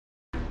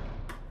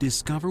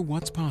Discover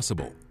what's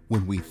possible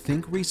when we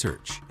think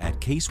research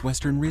at Case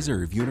Western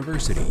Reserve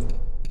University.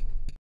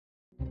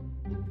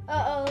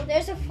 Uh-oh,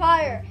 there's a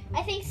fire.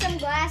 I think some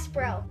glass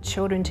broke.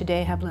 Children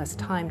today have less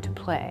time to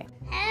play.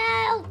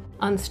 Help!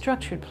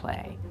 Unstructured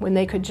play, when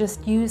they could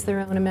just use their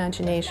own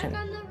imagination.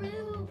 On the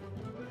roof.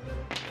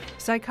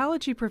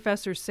 Psychology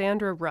professor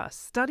Sandra Russ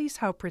studies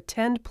how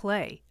pretend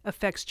play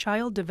affects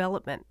child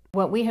development.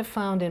 What we have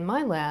found in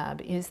my lab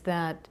is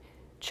that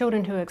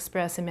children who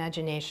express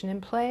imagination in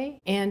play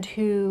and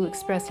who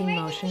express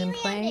emotion in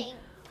play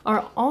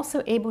are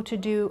also able to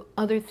do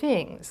other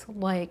things,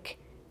 like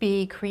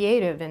be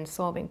creative in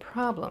solving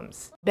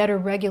problems, better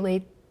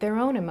regulate their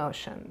own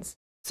emotions.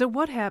 So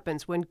what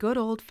happens when good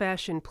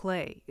old-fashioned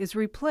play is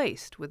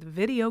replaced with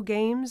video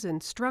games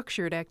and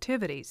structured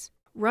activities?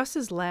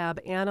 Russ's lab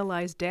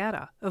analyzed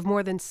data of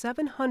more than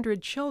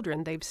 700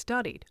 children they've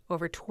studied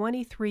over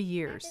 23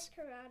 years.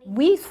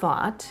 We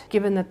thought,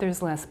 given that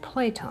there's less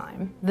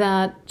playtime,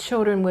 that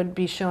children would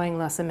be showing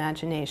less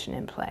imagination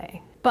in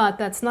play. But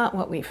that's not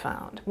what we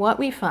found. What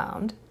we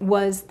found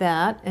was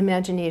that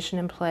imagination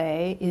in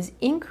play is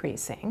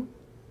increasing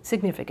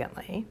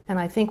significantly. And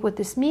I think what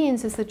this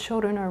means is that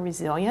children are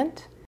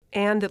resilient.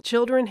 And that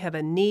children have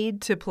a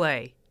need to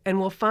play and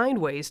will find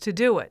ways to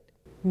do it.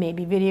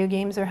 Maybe video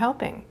games are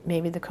helping.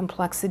 Maybe the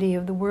complexity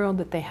of the world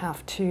that they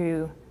have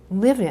to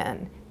live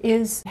in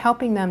is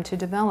helping them to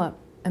develop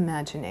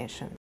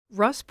imagination.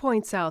 Russ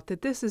points out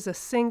that this is a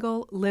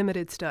single,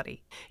 limited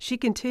study. She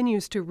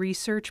continues to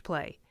research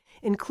play,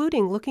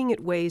 including looking at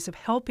ways of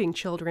helping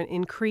children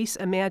increase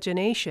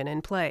imagination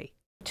in play.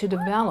 To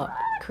develop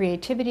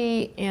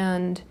creativity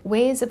and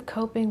ways of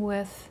coping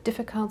with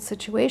difficult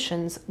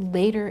situations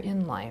later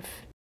in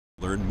life.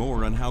 Learn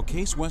more on how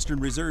Case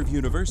Western Reserve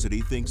University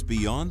thinks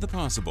beyond the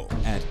possible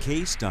at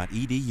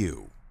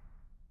case.edu.